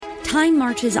Time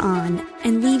marches on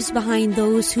and leaves behind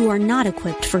those who are not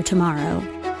equipped for tomorrow.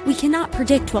 We cannot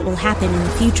predict what will happen in the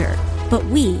future, but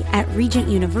we at Regent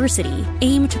University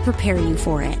aim to prepare you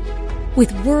for it.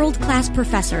 With world-class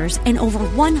professors and over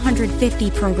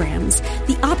 150 programs,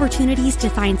 the opportunities to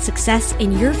find success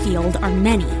in your field are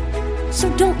many. So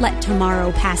don't let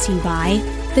tomorrow pass you by.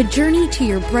 The journey to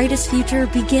your brightest future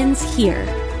begins here.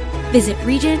 Visit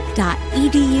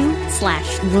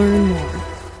regent.edu/learn more.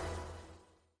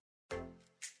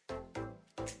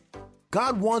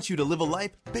 God wants you to live a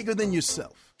life bigger than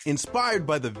yourself, inspired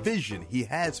by the vision He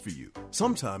has for you.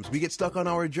 Sometimes we get stuck on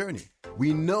our journey.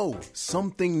 We know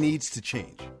something needs to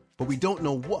change, but we don't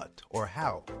know what or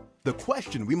how. The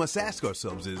question we must ask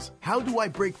ourselves is, how do I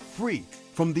break free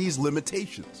from these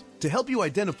limitations? To help you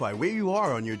identify where you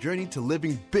are on your journey to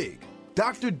living big,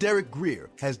 Dr. Derek Grier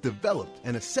has developed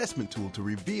an assessment tool to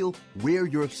reveal where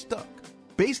you're stuck.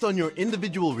 Based on your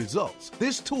individual results,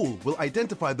 this tool will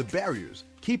identify the barriers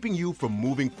keeping you from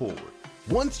moving forward.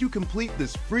 Once you complete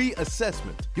this free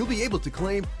assessment, you'll be able to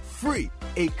claim free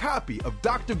a copy of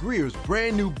Dr. Grier's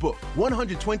brand new book,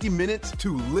 120 Minutes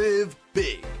to Live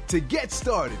Big. To get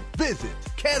started, visit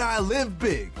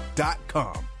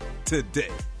canilivebig.com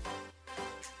today.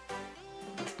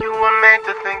 You were made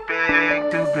to think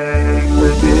big, too big,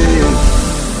 too big.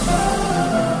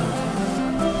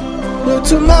 Your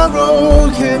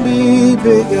tomorrow can be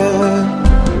bigger.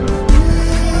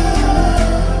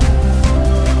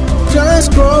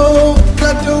 Just grow,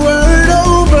 let the word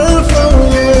overflow,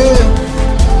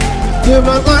 yeah. Live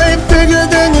a life bigger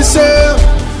than yourself.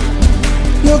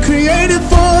 You're created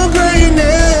for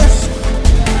greatness.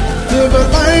 Live a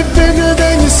life bigger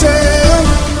than yourself.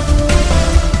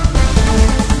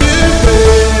 Live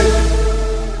big.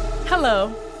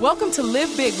 Hello, welcome to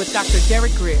Live Big with Dr.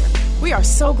 Derek Grier. We are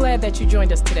so glad that you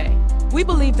joined us today. We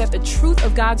believe that the truth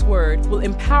of God's Word will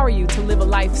empower you to live a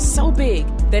life so big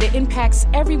that it impacts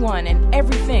everyone and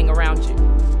everything around you.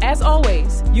 As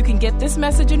always, you can get this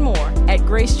message and more at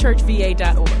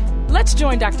gracechurchva.org. Let's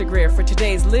join Dr. Grier for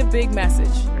today's Live Big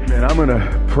message. Amen. I'm going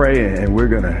to pray and we're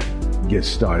going to get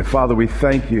started. Father, we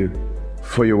thank you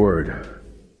for your word.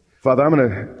 Father, I'm going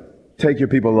to take your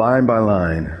people line by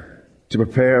line to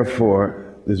prepare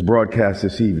for this broadcast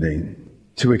this evening,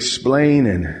 to explain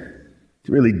and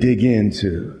to really dig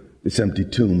into this empty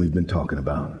tomb we've been talking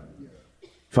about.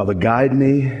 Father, guide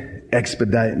me,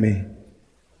 expedite me,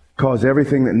 cause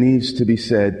everything that needs to be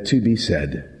said.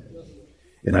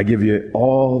 And I give you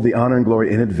all the honor and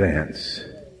glory in advance.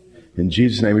 In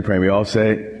Jesus' name we pray. We all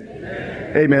say,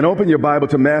 Amen. Amen. Open your Bible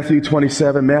to Matthew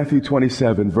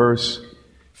 27, verse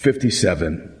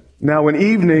 57. Now when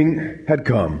evening had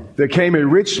come, there came a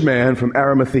rich man from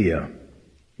Arimathea.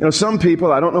 You know, some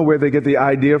people, I don't know where they get the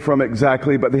idea from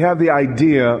exactly, but they have the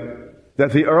idea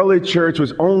that the early church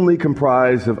was only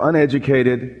comprised of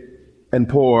uneducated and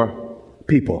poor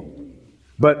people.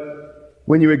 But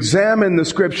when you examine the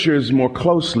scriptures more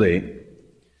closely,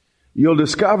 you'll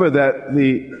discover that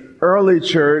the early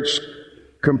church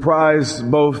comprised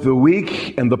both the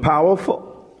weak and the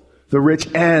powerful, the rich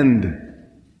and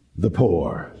the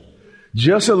poor.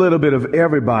 Just a little bit of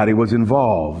everybody was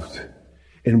involved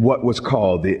in what was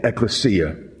called the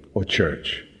ecclesia or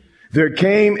church. There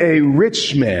came a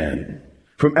rich man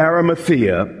from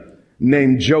Arimathea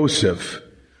named Joseph,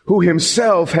 who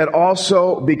himself had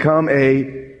also become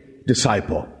a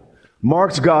disciple.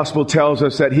 Mark's gospel tells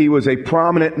us that he was a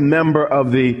prominent member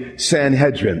of the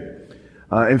Sanhedrin.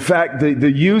 In fact,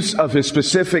 the use of his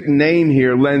specific name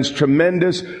here lends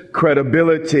tremendous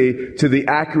credibility to the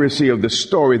accuracy of the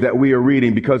story that we are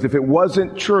reading, because if it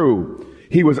wasn't true,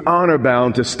 he was honor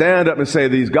bound to stand up and say,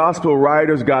 these gospel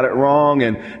writers got it wrong,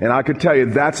 and I can tell you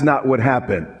that's not what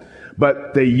happened.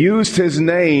 But they used his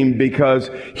name because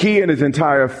he and his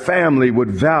entire family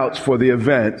would vouch for the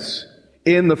events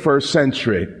in the first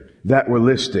century that were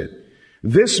listed.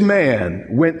 This man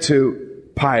went to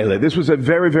Pilate. This was a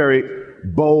very, very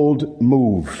bold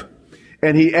move.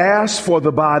 And he asked for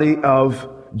the body of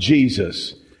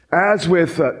Jesus. As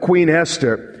with Queen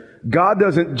Esther, God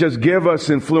doesn't just give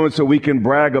us influence so we can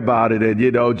brag about it and,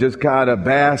 just kind of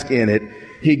bask in it.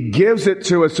 He gives it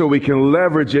to us so we can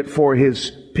leverage it for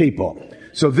his people.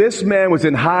 So this man was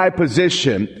in high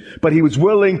position, but he was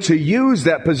willing to use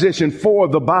that position for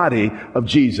the body of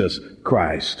Jesus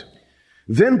Christ.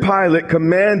 Then Pilate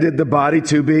commanded the body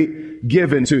to be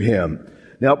given to him.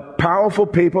 Now, powerful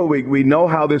people, we know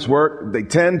how this works. They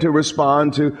tend to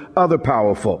respond to other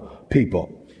powerful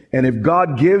people. And if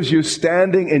God gives you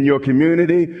standing in your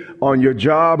community, on your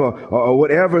job, or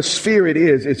whatever sphere it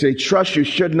is, it's a trust you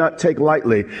should not take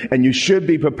lightly. And you should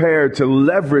be prepared to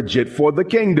leverage it for the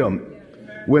kingdom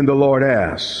when the Lord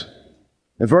asks.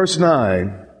 In verse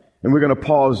 9, and we're going to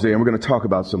pause there and we're going to talk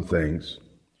about some things.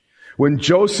 When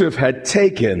Joseph had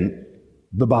taken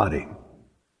the body.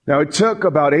 Now, it took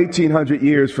about 1,800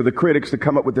 years for the critics to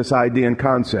come up with this idea and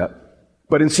concept.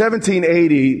 But in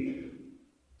 1780,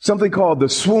 something called the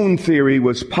swoon theory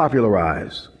was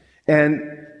popularized. And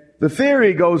the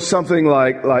theory goes something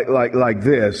like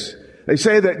this. They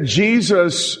say that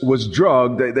Jesus was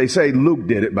drugged. They say Luke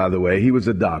did it, by the way. He was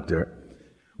a doctor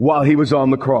while he was on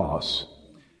the cross.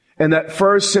 And that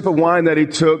first sip of wine that he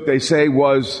took, they say,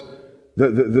 was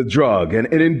the drug.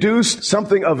 And it induced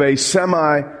something of a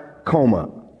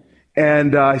semi-coma.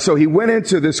 And so he went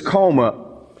into this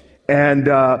coma. And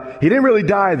he didn't really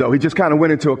die, though. He just kind of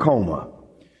went into a coma.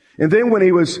 And then when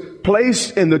he was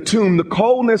placed in the tomb, the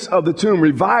coldness of the tomb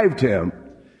revived him.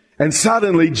 And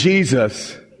suddenly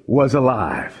Jesus was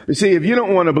alive. You see, if you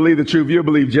don't want to believe the truth, you'll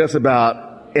believe just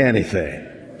about anything.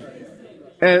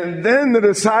 And then the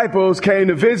disciples came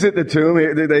to visit the tomb.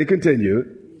 They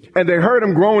continued. And they heard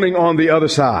him groaning on the other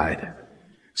side.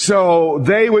 So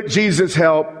they, with Jesus'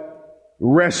 help,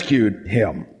 rescued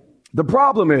him. The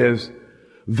problem is,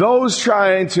 those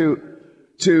trying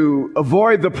to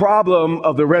avoid the problem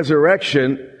of the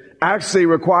resurrection actually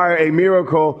require a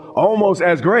miracle almost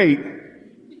as great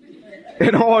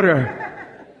in order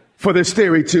for this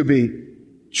theory to be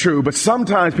true. But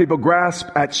sometimes people grasp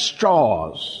at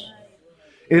straws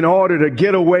in order to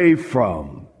get away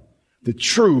from the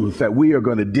truth that we are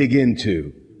going to dig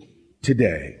into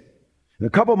today. In a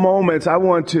couple moments, I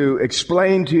want to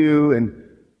explain to you and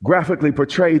graphically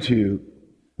portray to you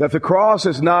that the cross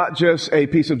is not just a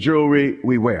piece of jewelry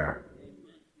we wear.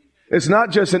 It's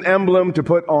not just an emblem to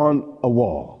put on a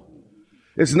wall.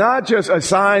 It's not just a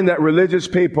sign that religious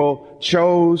people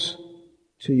chose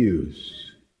to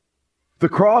use. The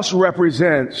cross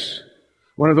represents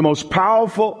one of the most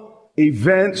powerful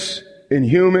events in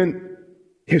human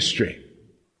history.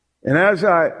 And as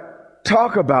I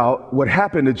talk about what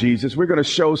happened to Jesus, we're going to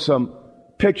show some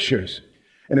pictures.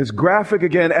 And as graphic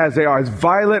again as they are, as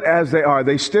violent as they are,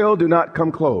 they still do not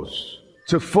come close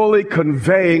to fully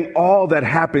conveying all that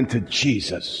happened to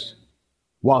Jesus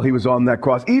while he was on that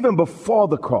cross. Even before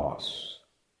the cross,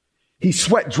 he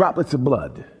sweat droplets of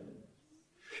blood.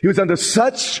 He was under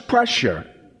such pressure,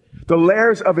 the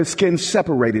layers of his skin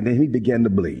separated and he began to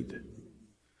bleed.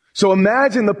 So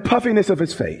imagine the puffiness of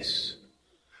his face.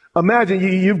 Imagine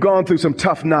you've gone through some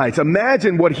tough nights.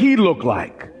 Imagine what he looked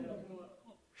like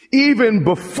even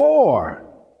before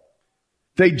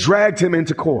they dragged him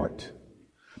into court.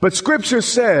 But scripture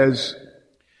says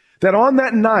that on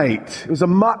that night, it was a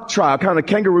mock trial, kind of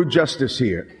kangaroo justice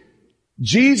here.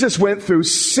 Jesus went through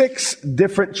 6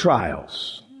 different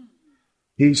trials.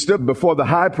 He stood before the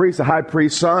high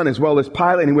priest's son, as well as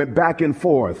Pilate, and he went back and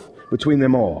forth between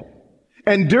them all.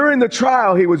 And during the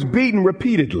trial, he was beaten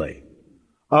repeatedly.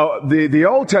 The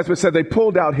Old Testament said they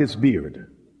pulled out his beard.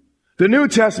 The New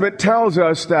Testament tells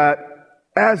us that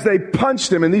as they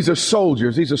punched him, and these are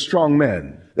soldiers, these are strong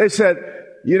men, they said,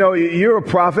 you know, you're a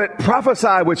prophet,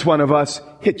 prophesy which one of us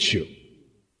hit you.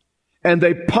 And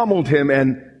they pummeled him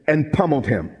and pummeled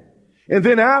him. And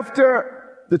then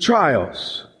after the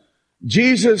trials,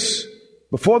 Jesus,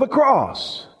 before the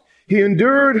cross, he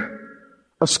endured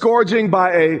a scourging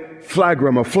by a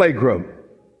flagrum.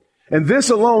 And this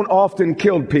alone often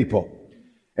killed people.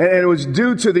 And it was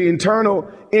due to the internal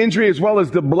injury as well as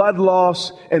the blood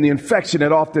loss and the infection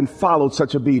that often followed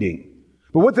such a beating.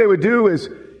 But what they would do is,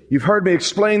 you've heard me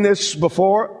explain this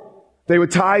before, they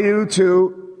would tie you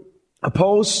to a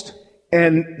post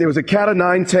and there was a cat of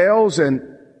 9 tails, and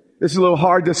this is a little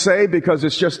hard to say because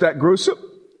it's just that gruesome.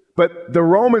 But the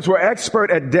Romans were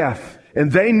expert at death, and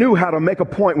they knew how to make a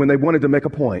point when they wanted to make a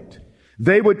point.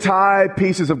 They would tie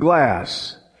pieces of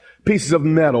glass, pieces of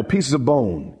metal, pieces of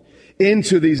bone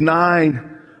into these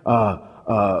 9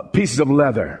 pieces of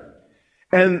leather.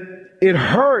 And it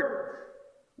hurt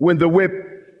when the whip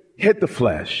hit the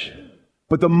flesh.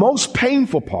 But the most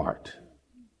painful part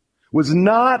was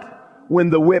not when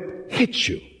the whip hit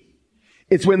you.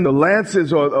 It's when the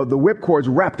lances or the whip cords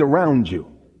wrapped around you.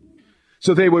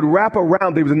 So they would wrap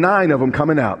around, there was 9 of them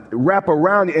coming out, wrap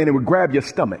around you, and it would grab your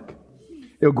stomach.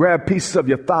 It would grab pieces of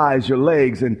your thighs, your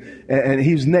legs, and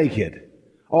he's naked.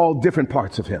 All different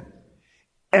parts of him.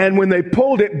 And when they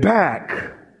pulled it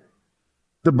back,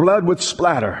 the blood would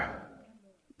splatter.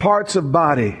 Parts of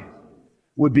body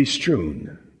would be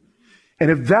strewn. And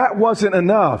if that wasn't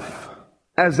enough,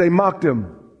 as they mocked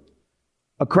him,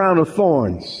 a crown of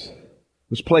thorns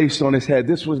was placed on his head.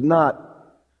 This was not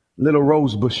little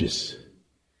rose bushes.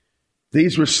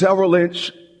 These were several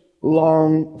inch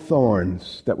long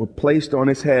thorns that were placed on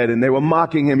his head, and they were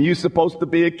mocking him. You're supposed to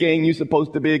be a king. You're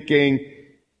supposed to be a king.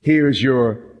 Here's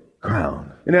your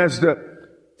crown. And as the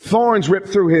thorns ripped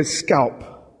through his scalp,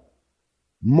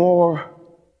 more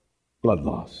blood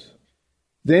loss.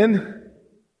 Then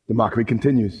the mockery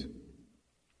continues.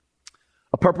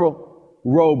 A purple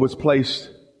robe was placed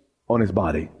on his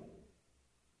body.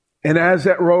 And as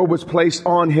that robe was placed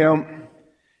on him,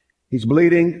 he's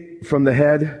bleeding from the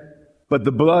head, but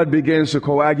the blood begins to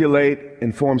coagulate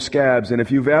and form scabs. And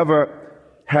if you've ever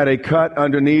had a cut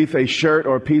underneath a shirt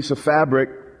or a piece of fabric,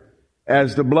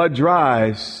 as the blood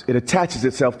dries, it attaches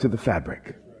itself to the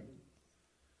fabric.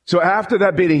 So after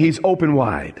that beating, he's open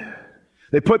wide.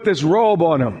 They put this robe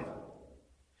on him.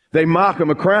 They mock him,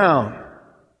 a crown.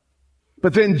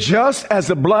 But then just as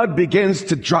the blood begins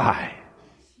to dry,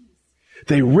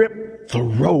 they rip the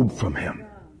robe from him.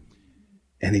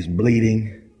 And he's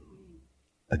bleeding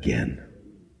again.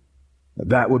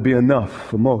 That would be enough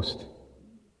for most.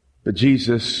 But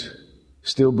Jesus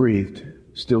still breathed,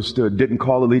 still stood, didn't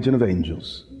call a legion of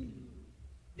angels.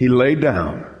 He laid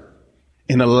down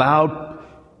and allowed,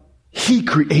 he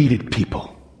created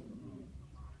people.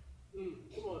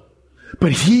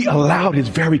 But he allowed his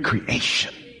very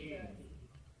creation.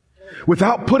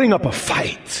 Without putting up a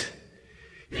fight,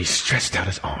 he stretched out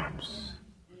his arms,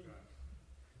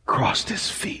 crossed his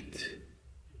feet,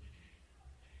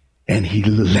 and he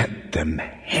let them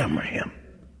hammer him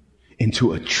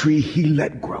into a tree he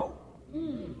let grow.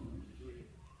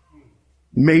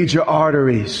 Major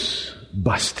arteries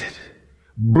busted.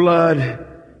 Blood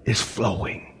is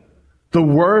flowing. The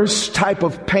worst type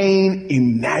of pain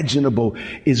imaginable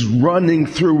is running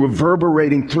through,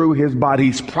 reverberating through his body.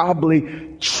 He's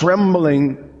probably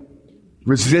trembling,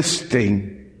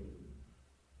 resisting,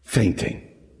 fainting.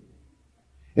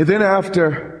 And then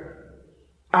after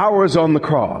hours on the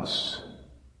cross,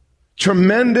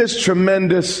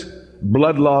 tremendous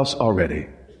blood loss already.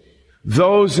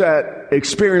 Those that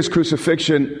experienced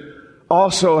crucifixion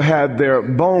also had their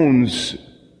bones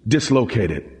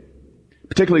dislocated,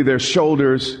 particularly their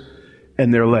shoulders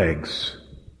and their legs.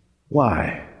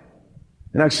 Why?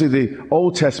 And actually the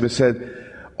Old Testament said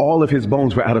all of his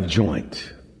bones were out of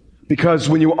joint. Because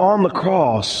when you're on the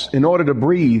cross, in order to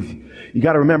breathe, you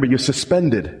got to remember you're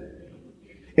suspended.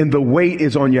 And the weight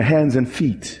is on your hands and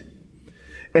feet.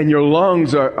 And your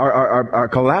lungs are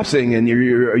collapsing, and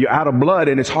you're out of blood,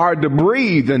 and it's hard to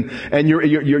breathe, and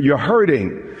you're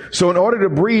hurting. So in order to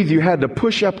breathe, you had to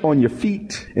push up on your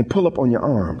feet and pull up on your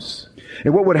arms.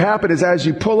 And what would happen is as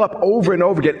you pull up over and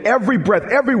over again, every breath,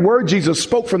 every word Jesus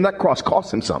spoke from that cross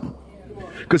cost him something.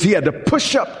 Because he had to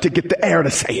push up to get the air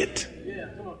to say it.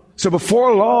 So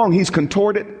before long, he's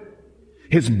contorted.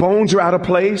 His bones are out of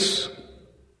place.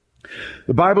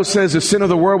 The Bible says the sin of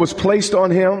the world was placed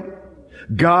on him.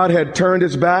 God had turned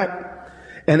his back,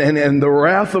 and the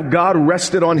wrath of God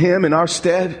rested on him in our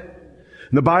stead.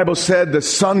 And the Bible said the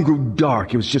sun grew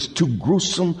dark. It was just too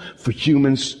gruesome for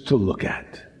humans to look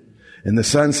at. And the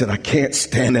sun said, I can't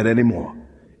stand it anymore.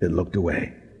 It looked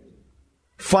away.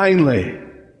 Finally,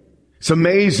 it's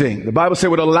amazing. The Bible said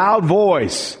with a loud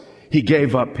voice, he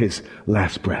gave up his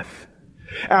last breath.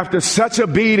 After such a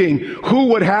beating, who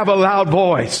would have a loud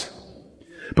voice?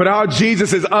 But our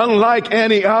Jesus is unlike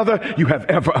any other you have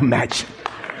ever imagined.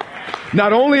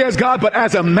 Not only as God, but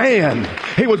as a man.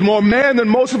 He was more man than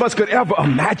most of us could ever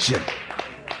imagine.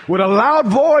 With a loud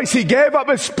voice, he gave up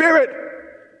his spirit.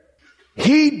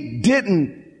 He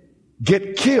didn't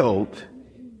get killed.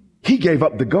 He gave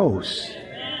up the ghost.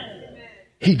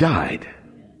 He died.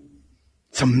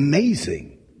 It's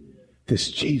amazing. This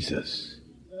Jesus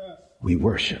we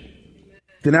worship.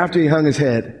 Then after he hung his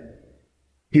head,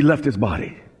 he left his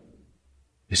body.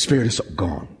 His spirit is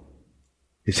gone.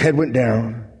 His head went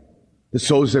down. The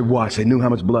soldiers, they watched. They knew how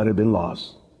much blood had been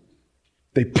lost.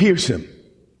 They pierced him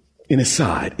in his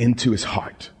side, into his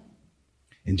heart.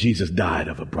 And Jesus died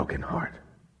of a broken heart.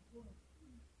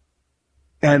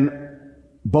 And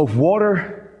both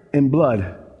water and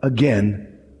blood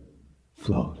again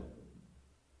flowed.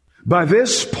 By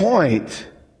this point,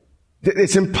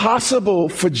 it's impossible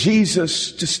for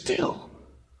Jesus to still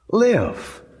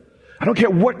live. I don't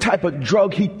care what type of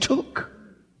drug he took.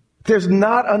 There's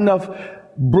not enough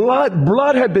blood.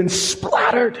 Blood had been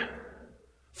splattered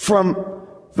from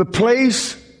the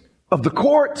place of the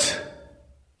court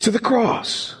to the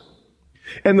cross.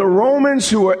 And the Romans,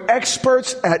 who were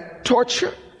experts at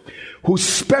torture, who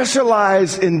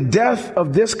specialized in death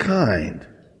of this kind,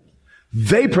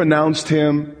 they pronounced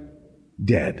him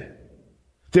dead.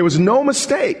 There was no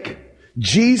mistake.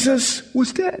 Jesus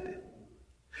was dead.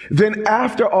 Then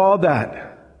after all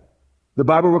that, the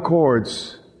Bible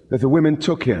records that the women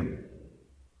took him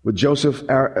with Joseph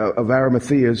of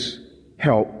Arimathea's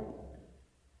help,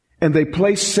 And they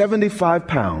placed 75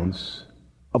 pounds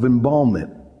of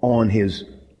embalmment on his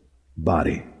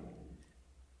body.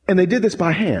 And they did this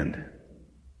by hand.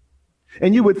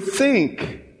 And you would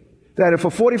think that if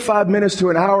for 45 minutes to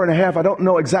an hour and a half, I don't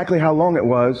know exactly how long it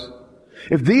was,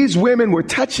 if these women were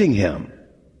touching him,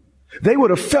 they would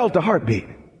have felt a heartbeat.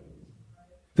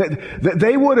 That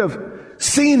they would have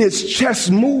seen his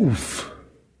chest move.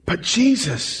 But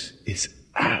Jesus is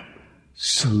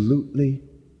absolutely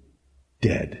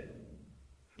dead.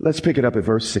 Let's pick it up at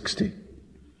verse 60.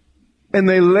 And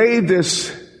they laid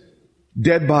this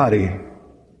dead body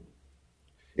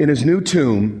in his new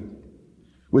tomb,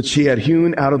 which he had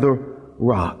hewn out of the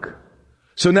rock.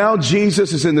 So now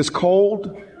Jesus is in this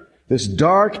cold, this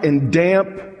dark and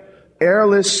damp,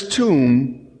 airless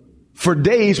tomb for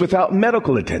days without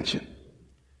medical attention.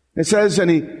 It says,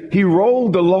 and he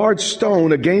rolled the large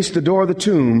stone against the door of the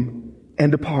tomb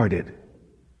and departed.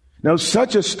 Now,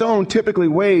 such a stone typically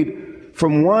weighed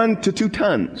from 1 to 2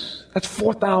 tons. That's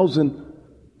 4,000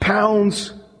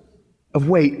 pounds of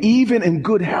weight. Even in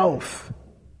good health,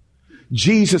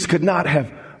 Jesus could not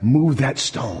have moved that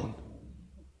stone.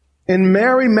 And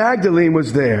Mary Magdalene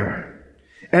was there,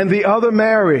 and the other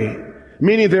Mary,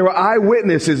 meaning there were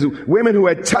eyewitnesses, women who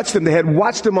had touched him. They had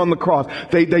watched him on the cross.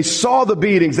 They saw the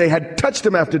beatings. They had touched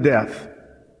him after death.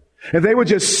 And they were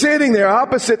just sitting there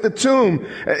opposite the tomb.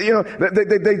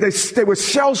 They were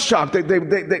shell-shocked.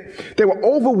 They were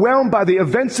overwhelmed by the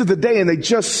events of the day, and they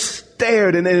just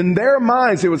stared. And in their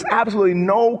minds, there was absolutely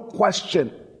no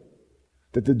question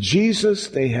that the Jesus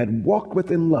they had walked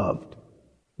with and loved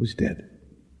was dead.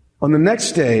 On the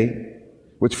next day,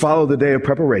 which followed the day of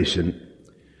preparation,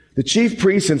 the chief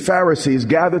priests and Pharisees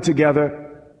gathered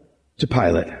together to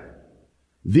Pilate.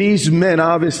 These men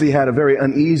obviously had a very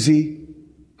uneasy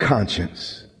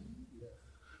conscience,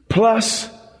 plus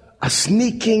a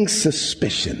sneaking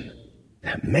suspicion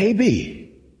that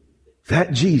maybe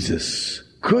that Jesus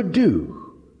could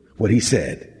do what he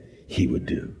said he would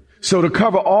do. So to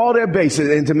cover all their bases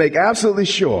and to make absolutely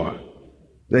sure,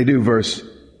 they do verse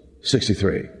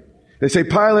 63. They say,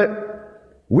 Pilate,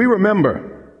 we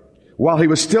remember while he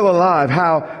was still alive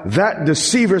how that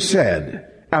deceiver said,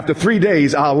 after 3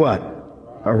 days I'll what?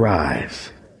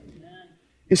 Arise.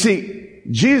 You see,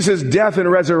 Jesus' death and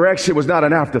resurrection was not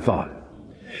an afterthought.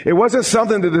 It wasn't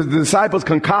something that the disciples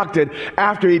concocted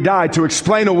after he died to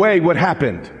explain away what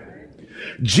happened.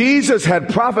 Jesus had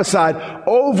prophesied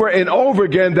over and over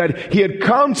again that he had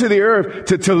come to the earth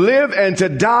to live and to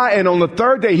die, and on the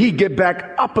third day he'd get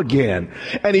back up again.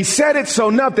 And he said it so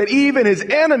enough that even his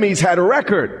enemies had a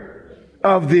record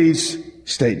of these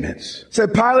statements.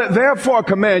 Said Pilate, therefore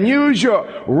command, use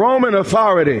your Roman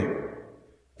authority,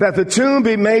 that the tomb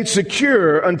be made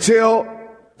secure until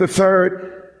the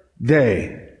third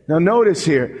day. Now notice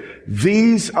here,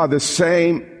 these are the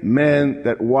same men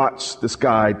that watched the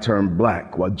sky turn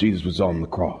black while Jesus was on the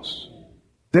cross.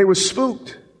 They were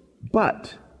spooked,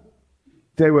 but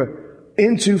they were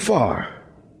in too far.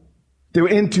 They were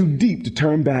in too deep to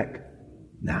turn back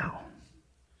now.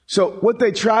 So what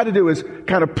they try to do is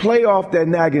kind of play off that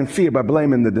nagging fear by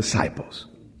blaming the disciples.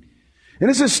 And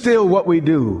this is still what we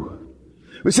do.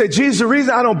 We say, Jesus, the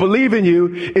reason I don't believe in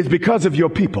you is because of your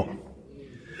people.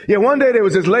 Yeah, one day there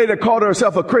was this lady that called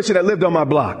herself a Christian that lived on my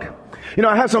block. You know,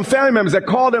 I have some family members that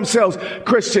call themselves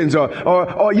Christians or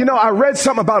I read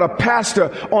something about a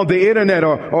pastor on the internet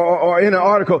or in an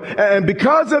article. And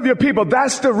because of your people,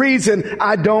 that's the reason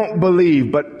I don't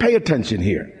believe. But pay attention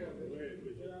here.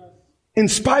 In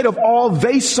spite of all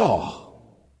they saw,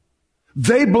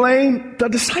 they blame the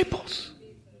disciples.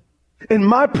 And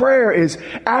my prayer is,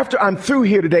 after I'm through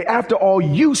here today, after all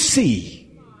you see,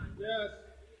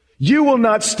 you will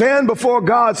not stand before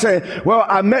God saying, well,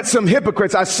 I met some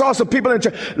hypocrites. I saw some people in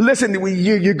church. Listen,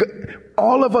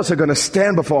 all of us are going to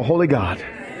stand before holy God.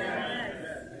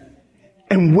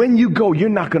 And when you go, you're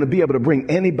not going to be able to bring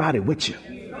anybody with you.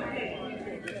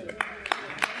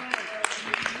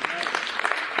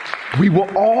 We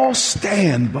will all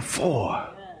stand before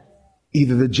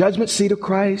either the judgment seat of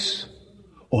Christ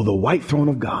or the white throne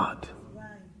of God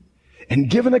and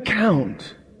give an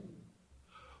account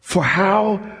for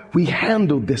how we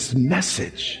handled this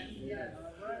message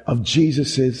of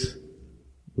Jesus's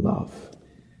love.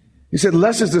 He said,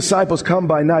 lest his disciples come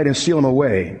by night and steal him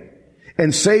away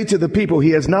and say to the people, he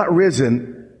has not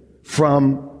risen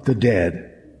from the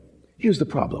dead. Here's the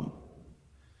problem.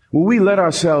 When we let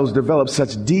ourselves develop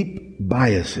such deep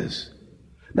biases,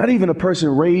 not even a person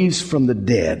raised from the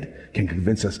dead can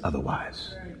convince us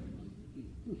otherwise.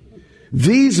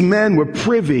 These men were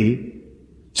privy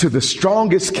to the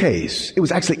strongest case. It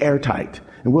was actually airtight.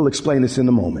 And we'll explain this in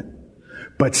a moment.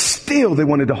 But still, they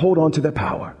wanted to hold on to their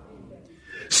power.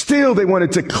 Still, they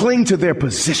wanted to cling to their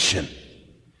position.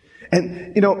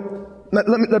 And,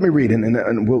 let me read it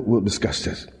and we'll discuss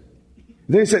this.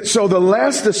 They said, so the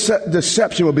last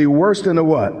deception will be worse than the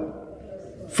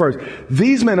what? First.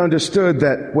 These men understood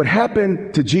that what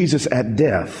happened to Jesus at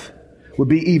death would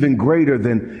be even greater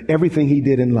than everything he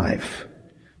did in life.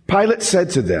 Pilate said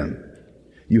to them,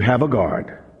 you have a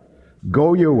guard.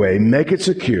 Go your way, make it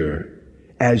secure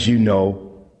as you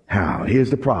know how. Here's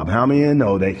the problem. How many of you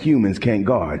know that humans can't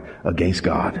guard against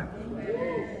God?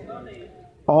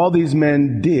 All these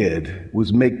men did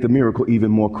was make the miracle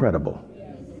even more credible.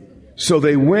 So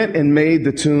they went and made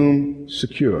the tomb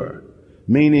secure,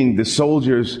 meaning the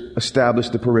soldiers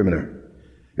established the perimeter.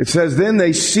 It says, then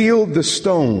they sealed the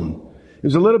stone. It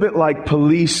was a little bit like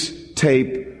police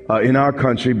tape in our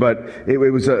country, but it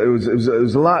was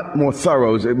a lot more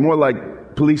thorough. It was more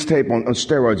like police tape on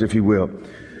steroids, if you will.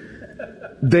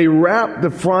 They wrapped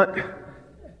the front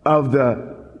of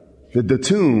the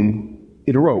tomb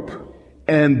in rope,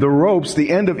 and the ropes,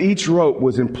 the end of each rope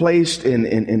was placed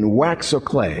in wax or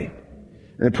clay.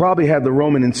 And it probably had the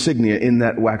Roman insignia in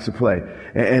that wax or clay.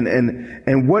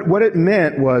 And what it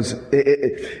meant was,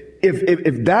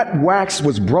 if that wax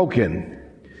was broken,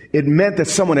 it meant that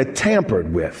someone had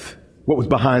tampered with what was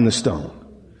behind the stone.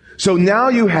 So now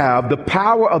you have the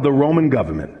power of the Roman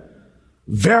government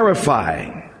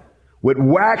verifying with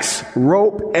wax,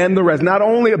 rope, and the rest. Not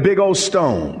only a big old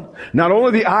stone, not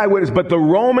only the eyewitness, but the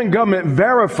Roman government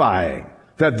verifying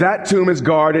that tomb is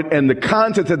guarded and the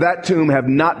contents of that tomb have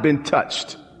not been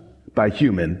touched by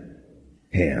human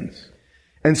hands.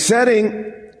 And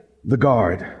setting the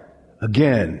guard,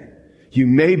 again, you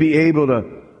may be able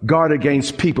to guard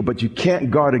against people, but you can't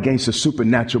guard against the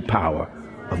supernatural power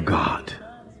of God.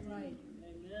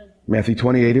 Matthew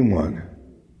 28:1.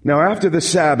 Now after the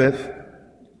Sabbath,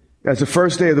 as the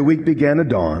first day of the week began to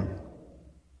dawn,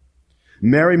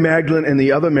 Mary Magdalene and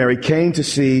the other Mary came to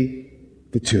see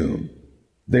the tomb.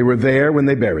 They were there when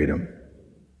they buried him,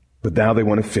 but now they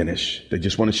want to finish. They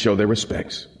just want to show their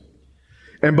respects.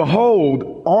 And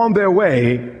behold, on their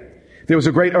way, there was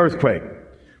a great earthquake.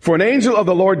 For an angel of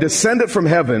the Lord descended from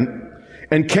heaven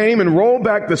and came and rolled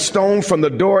back the stone from the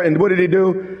door. And what did he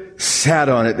do? Sat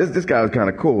on it. This guy was kind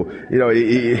of cool. He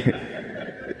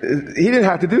didn't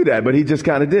have to do that, but he just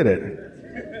kind of did it.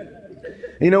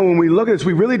 When we look at this,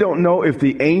 we really don't know if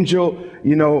the angel,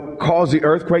 caused the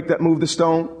earthquake that moved the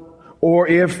stone, or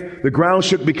if the ground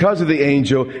shook because of the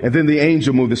angel and then the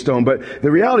angel moved the stone. But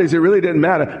the reality is it really didn't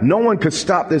matter. No one could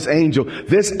stop this angel.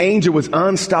 This angel was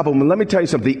unstoppable. And let me tell you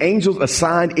something. The angels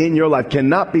assigned in your life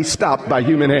cannot be stopped by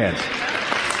human hands.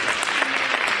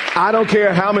 I don't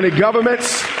care how many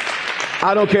governments,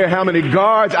 I don't care how many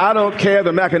guards, I don't care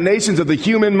the machinations of the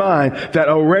human mind that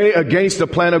array against the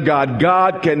plan of God.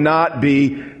 God cannot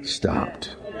be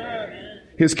stopped.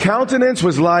 His countenance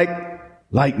was like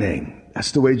lightning.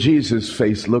 That's the way Jesus'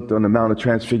 face looked on the Mount of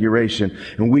Transfiguration.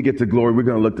 And when we get to glory, we're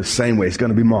going to look the same way. It's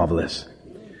going to be marvelous.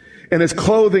 And his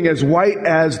clothing as white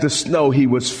as the snow. He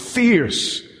was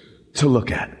fierce to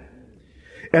look at.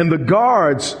 And the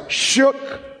guards shook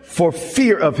for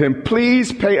fear of him.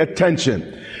 Please pay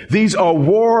attention. These are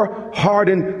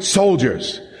war-hardened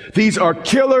soldiers. These are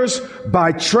killers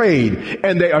by trade.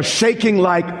 And they are shaking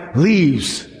like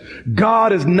leaves.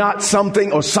 God is not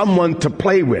something or someone to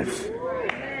play with.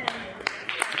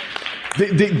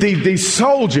 These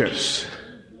soldiers,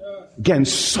 again,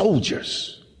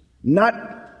 soldiers, not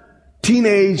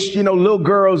teenage, little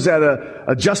girls at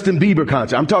a Justin Bieber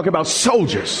concert. I'm talking about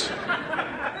soldiers,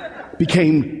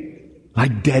 became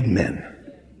like dead men.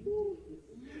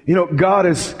 God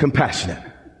is compassionate.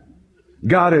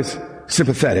 God is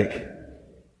sympathetic.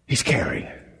 He's caring.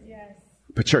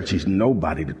 But church, he's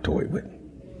nobody to toy with.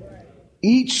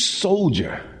 Each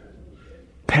soldier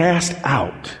passed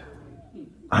out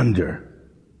under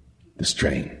the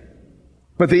strain.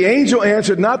 But the angel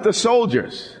answered, not the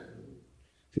soldiers.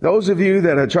 Those of you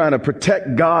that are trying to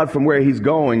protect God from where he's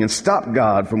going and stop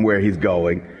God from where he's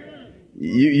going,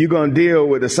 you're going to deal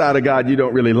with the side of God you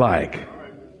don't really like.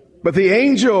 But the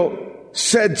angel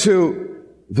said to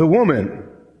the woman,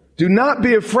 do not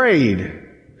be afraid,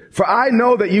 for I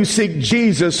know that you seek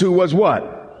Jesus who was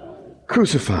what?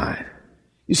 Crucified.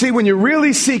 You see, when you're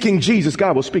really seeking Jesus,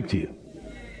 God will speak to you.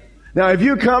 Now, if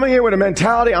you're coming here with a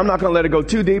mentality, I'm not going to let it go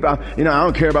too deep. I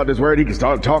don't care about this word. He can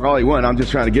talk all he wants. I'm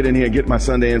just trying to get in here and get my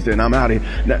Sunday answer, and I'm out of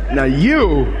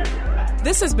here.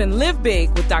 This has been Live Big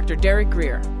with Dr. Derek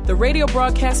Grier, the radio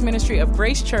broadcast ministry of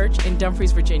Grace Church in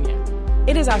Dumfries, Virginia.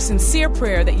 It is our sincere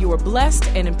prayer that you are blessed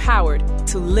and empowered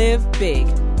to live big.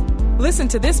 Listen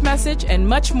to this message and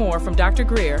much more from Dr.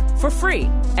 Grier for free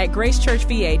at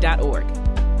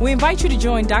gracechurchva.org. We invite you to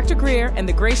join Dr. Greer and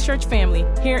the Grace Church family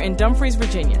here in Dumfries,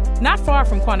 Virginia, not far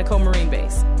from Quantico Marine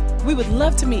Base. We would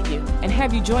love to meet you and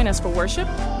have you join us for worship,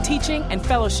 teaching, and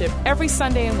fellowship every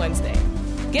Sunday and Wednesday.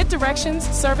 Get directions,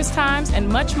 service times, and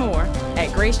much more at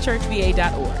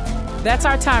gracechurchva.org. That's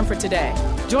our time for today.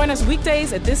 Join us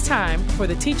weekdays at this time for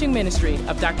the teaching ministry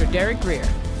of Dr. Derek Greer.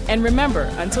 And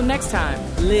remember, until next time,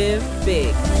 live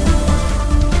big.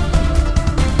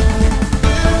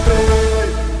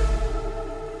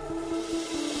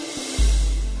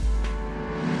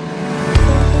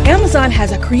 Amazon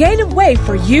has a creative way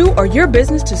for you or your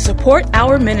business to support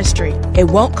our ministry. It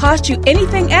won't cost you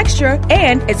anything extra,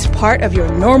 and it's part of your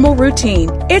normal routine.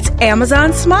 It's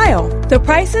Amazon Smile. The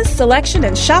prices, selection,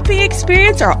 and shopping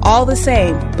experience are all the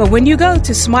same. But when you go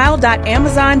to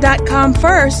smile.amazon.com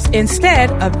first,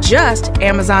 instead of just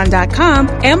Amazon.com,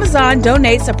 Amazon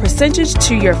donates a percentage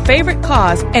to your favorite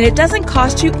cause, and it doesn't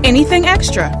cost you anything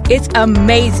extra. It's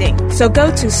amazing. So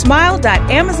go to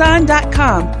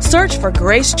smile.amazon.com, search for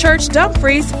Grace Church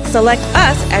Dumfries, select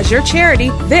us as your charity,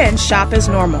 then shop as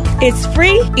normal. It's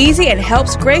free, easy, and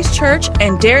helps Grace Church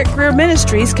and Derek Greer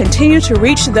Ministries continue to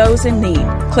reach those in need.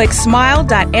 Click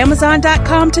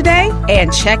smile.amazon.com today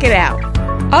and check it out.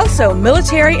 Also,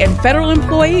 military and federal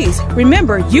employees,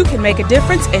 remember you can make a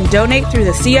difference and donate through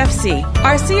the CFC.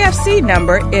 Our CFC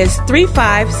number is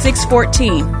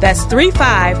 35614. That's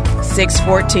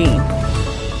 35614.